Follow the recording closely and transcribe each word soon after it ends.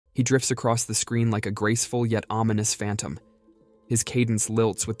He drifts across the screen like a graceful yet ominous phantom. His cadence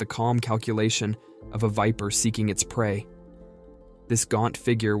lilts with the calm calculation of a viper seeking its prey. This gaunt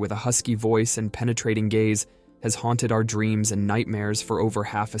figure with a husky voice and penetrating gaze has haunted our dreams and nightmares for over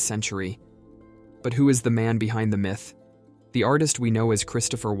half a century. But who is the man behind the myth? The artist we know as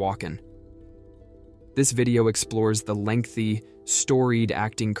Christopher Walken. This video explores the lengthy, storied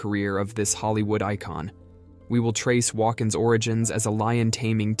acting career of this Hollywood icon. We will trace Walken's origins as a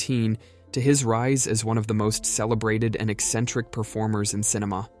lion-taming teen to his rise as one of the most celebrated and eccentric performers in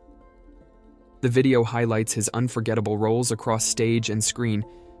cinema. The video highlights his unforgettable roles across stage and screen,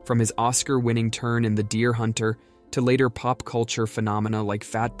 from his Oscar-winning turn in The Deer Hunter to later pop culture phenomena like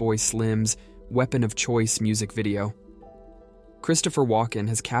Fatboy Slim's Weapon of Choice music video. Christopher Walken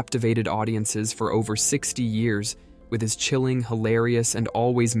has captivated audiences for over 60 years with his chilling, hilarious, and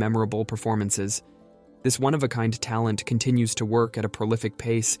always memorable performances. This one-of-a-kind talent continues to work at a prolific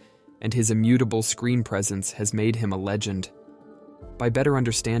pace, and his immutable screen presence has made him a legend. By better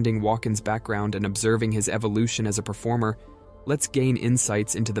understanding Walken's background and observing his evolution as a performer, let's gain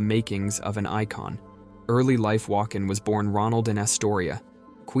insights into the makings of an icon. Early life Walken was born Ronald in Astoria,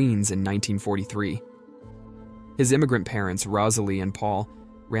 Queens in 1943. His immigrant parents, Rosalie and Paul,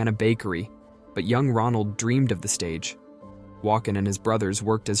 ran a bakery, but young Ronald dreamed of the stage. Walken and his brothers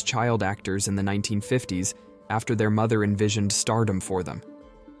worked as child actors in the 1950s after their mother envisioned stardom for them.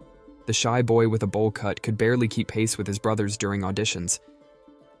 The shy boy with a bowl cut could barely keep pace with his brothers during auditions.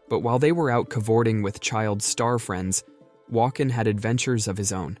 But while they were out cavorting with child star friends, Walken had adventures of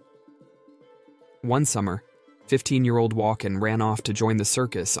his own. One summer, 15-year-old Walken ran off to join the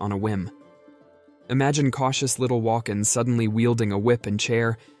circus on a whim. Imagine cautious little Walken suddenly wielding a whip and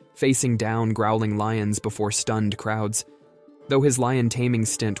chair, facing down growling lions before stunned crowds. Though his lion-taming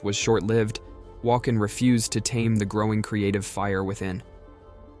stint was short-lived, Walken refused to tame the growing creative fire within.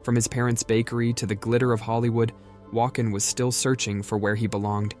 From his parents' bakery to the glitter of Hollywood, Walken was still searching for where he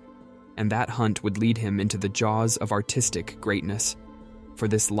belonged, and that hunt would lead him into the jaws of artistic greatness. For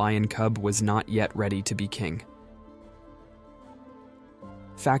this lion cub was not yet ready to be king.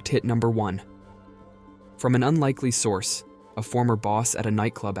 Fact hit number 1. From an unlikely source, a former boss at a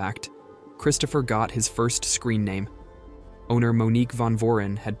nightclub act, Christopher got his first screen name. Owner Monique Von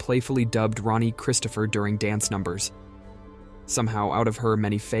Voren had playfully dubbed Ronnie Christopher during dance numbers. Somehow, out of her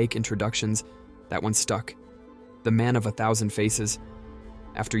many fake introductions, that one stuck. The man of 1,000 faces.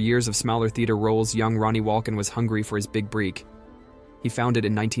 After years of smaller theater roles, young Ronnie Walken was hungry for his big break. He found it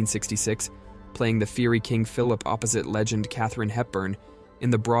in 1966, playing the fiery King Philip opposite legend Katharine Hepburn in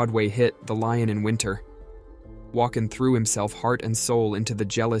the Broadway hit The Lion in Winter. Walken threw himself heart and soul into the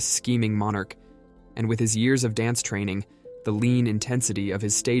jealous, scheming monarch, and with his years of dance training, the lean intensity of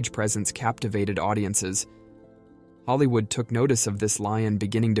his stage presence captivated audiences. Hollywood took notice of this lion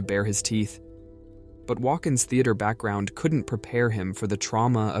beginning to bare his teeth. But Walken's theater background couldn't prepare him for the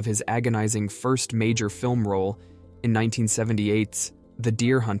trauma of his agonizing first major film role in 1978's The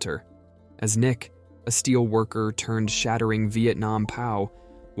Deer Hunter. As Nick, a steel worker turned shattering Vietnam POW,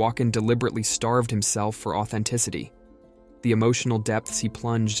 Walken deliberately starved himself for authenticity. The emotional depths he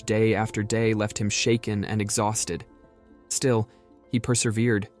plunged day after day left him shaken and exhausted. Still, he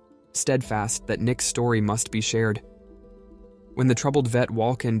persevered, steadfast that Nick's story must be shared. When the troubled vet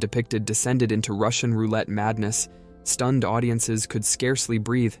Walken depicted descended into Russian roulette madness, stunned audiences could scarcely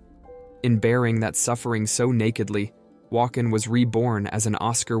breathe. In bearing that suffering so nakedly, Walken was reborn as an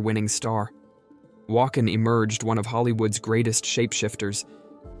Oscar-winning star. Walken emerged one of Hollywood's greatest shapeshifters.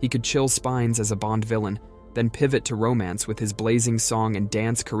 He could chill spines as a Bond villain, then pivot to romance with his blazing song and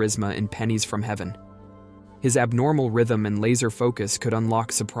dance charisma in Pennies from Heaven. His abnormal rhythm and laser focus could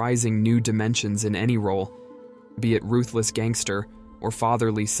unlock surprising new dimensions in any role, be it ruthless gangster or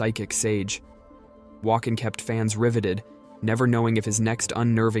fatherly psychic sage. Walken kept fans riveted, never knowing if his next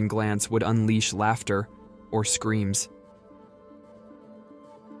unnerving glance would unleash laughter or screams.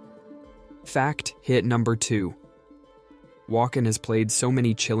 Fact hit number 2. Walken has played so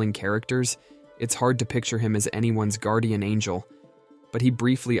many chilling characters, it's hard to picture him as anyone's guardian angel, but he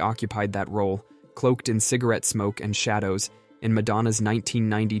briefly occupied that role, cloaked in cigarette smoke and shadows, in Madonna's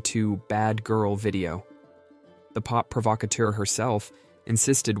 1992 Bad Girl video. The pop provocateur herself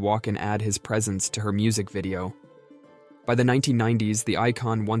insisted Walken add his presence to her music video. By the 1990s, the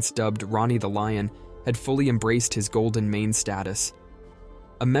icon once dubbed Ronnie the Lion had fully embraced his golden mane status.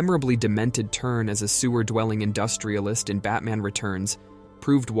 A memorably demented turn as a sewer-dwelling industrialist in Batman Returns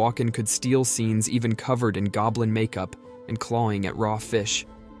proved Walken could steal scenes even covered in goblin makeup and clawing at raw fish.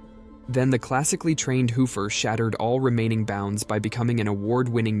 Then the classically trained Hoofer shattered all remaining bounds by becoming an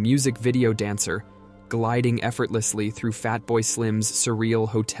award-winning music video dancer, gliding effortlessly through Fatboy Slim's surreal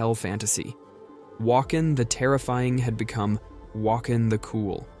hotel fantasy. Walken the terrifying had become Walken the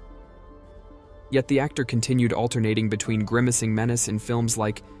cool. Yet the actor continued alternating between grimacing menace in films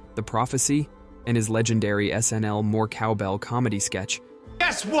like The Prophecy and his legendary SNL More Cowbell comedy sketch.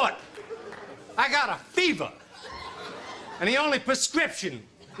 Guess what? I got a fever. And the only prescription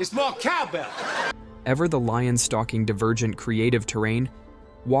is more cowbell. Ever the lion-stalking divergent creative terrain,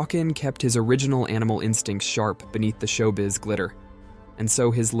 Walken kept his original animal instincts sharp beneath the showbiz glitter, and so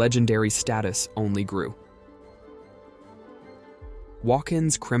his legendary status only grew.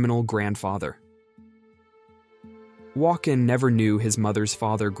 Walken's criminal grandfather. Walken never knew his mother's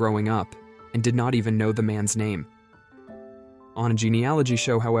father growing up, and did not even know the man's name. On a genealogy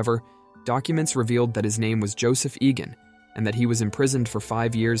show, however, documents revealed that his name was Joseph Egan, and that he was imprisoned for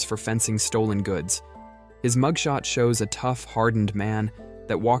 5 years for fencing stolen goods. His mugshot shows a tough, hardened man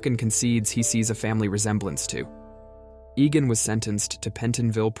that Walken concedes he sees a family resemblance to. Egan was sentenced to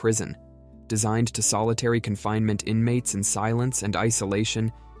Pentonville Prison, designed to solitary confinement inmates in silence and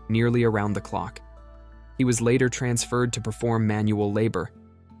isolation nearly around the clock. He was later transferred to perform manual labor.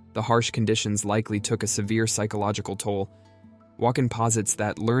 The harsh conditions likely took a severe psychological toll. Walken posits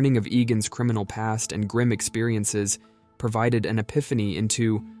that learning of Egan's criminal past and grim experiences provided an epiphany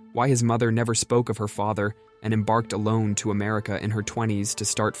into why his mother never spoke of her father and embarked alone to America in her 20s to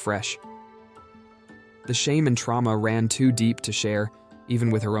start fresh. The shame and trauma ran too deep to share,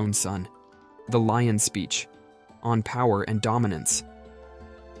 even with her own son. The lion speech, on power and dominance.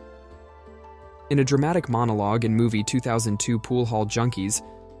 In a dramatic monologue in movie 2002 Pool Hall Junkies,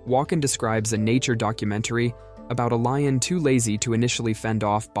 Walken describes a nature documentary about a lion too lazy to initially fend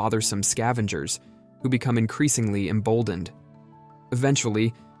off bothersome scavengers who become increasingly emboldened.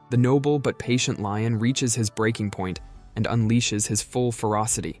 Eventually, the noble but patient lion reaches his breaking point and unleashes his full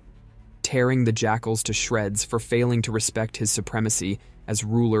ferocity, tearing the jackals to shreds for failing to respect his supremacy as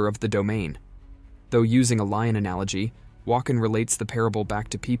ruler of the domain. Though using a lion analogy, Walken relates the parable back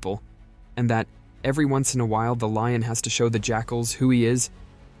to people, and that every once in a while the lion has to show the jackals who he is,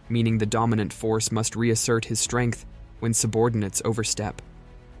 meaning the dominant force must reassert his strength when subordinates overstep.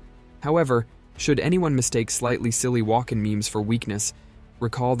 However, should anyone mistake slightly silly Walken memes for weakness,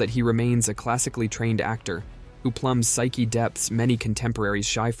 recall that he remains a classically trained actor who plumbs psyche depths many contemporaries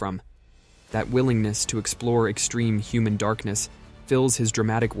shy from. That willingness to explore extreme human darkness fills his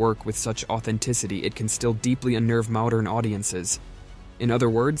dramatic work with such authenticity it can still deeply unnerve modern audiences. In other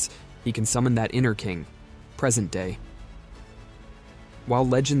words, he can summon that inner king, present day. While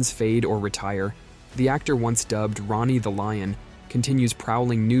legends fade or retire, the actor once dubbed Ronnie the Lion continues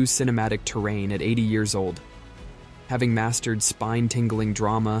prowling new cinematic terrain at 80 years old. Having mastered spine-tingling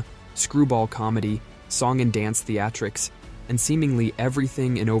drama, screwball comedy, song and dance theatrics, and seemingly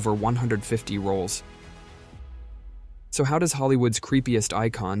everything in over 150 roles. So how does Hollywood's creepiest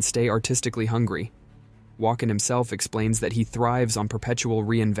icon stay artistically hungry? Walken himself explains that he thrives on perpetual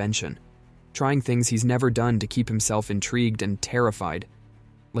reinvention, trying things he's never done to keep himself intrigued and terrified,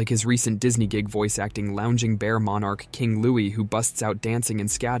 like his recent Disney gig voice acting lounging bear monarch King Louie, who busts out dancing and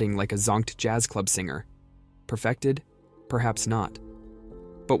scatting like a zonked jazz club singer. Perfected? Perhaps not.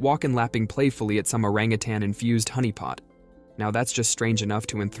 But Walken lapping playfully at some orangutan-infused honeypot. Now that's just strange enough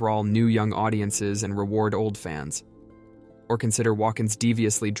to enthrall new young audiences and reward old fans. Or consider Walken's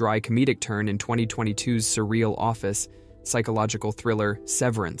deviously dry comedic turn in 2022's surreal office psychological thriller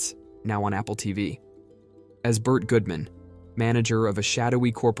Severance, now on Apple TV. As Burt Goodman, manager of a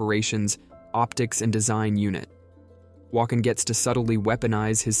shadowy corporation's optics and design unit, Walken gets to subtly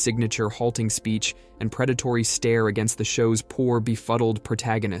weaponize his signature halting speech and predatory stare against the show's poor, befuddled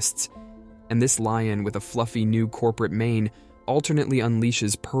protagonists, and this lion with a fluffy new corporate mane alternately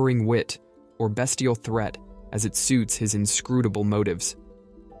unleashes purring wit or bestial threat as it suits his inscrutable motives.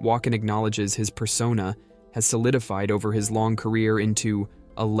 Walken acknowledges his persona has solidified over his long career into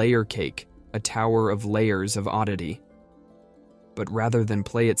a layer cake, a tower of layers of oddity. But rather than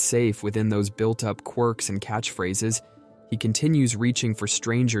play it safe within those built-up quirks and catchphrases, he continues reaching for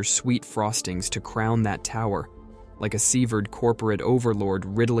stranger sweet frostings to crown that tower, like a severed corporate overlord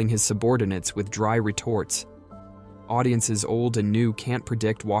riddling his subordinates with dry retorts. Audiences old and new can't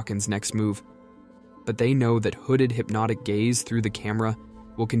predict Walken's next move, but they know that hooded hypnotic gaze through the camera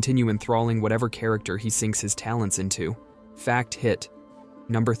will continue enthralling whatever character he sinks his talents into. Fact hit.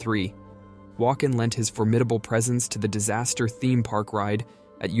 Number 3. Walken lent his formidable presence to the disaster theme park ride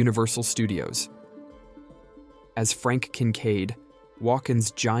at Universal Studios. As Frank Kincaid,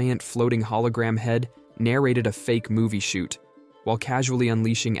 Walken's giant floating hologram head narrated a fake movie shoot, while casually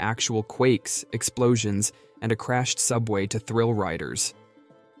unleashing actual quakes, explosions, and a crashed subway to thrill riders.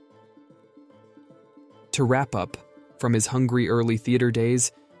 To wrap up, from his hungry early theater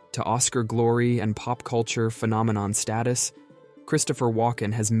days to Oscar glory and pop culture phenomenon status, Christopher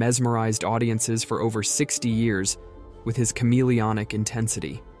Walken has mesmerized audiences for over 60 years with his chameleonic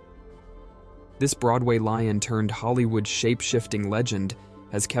intensity. This Broadway lion turned Hollywood shape-shifting legend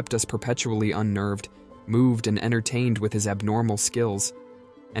has kept us perpetually unnerved, moved, and entertained with his abnormal skills.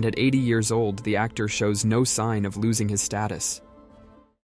 And at 80 years old, the actor shows no sign of losing his status.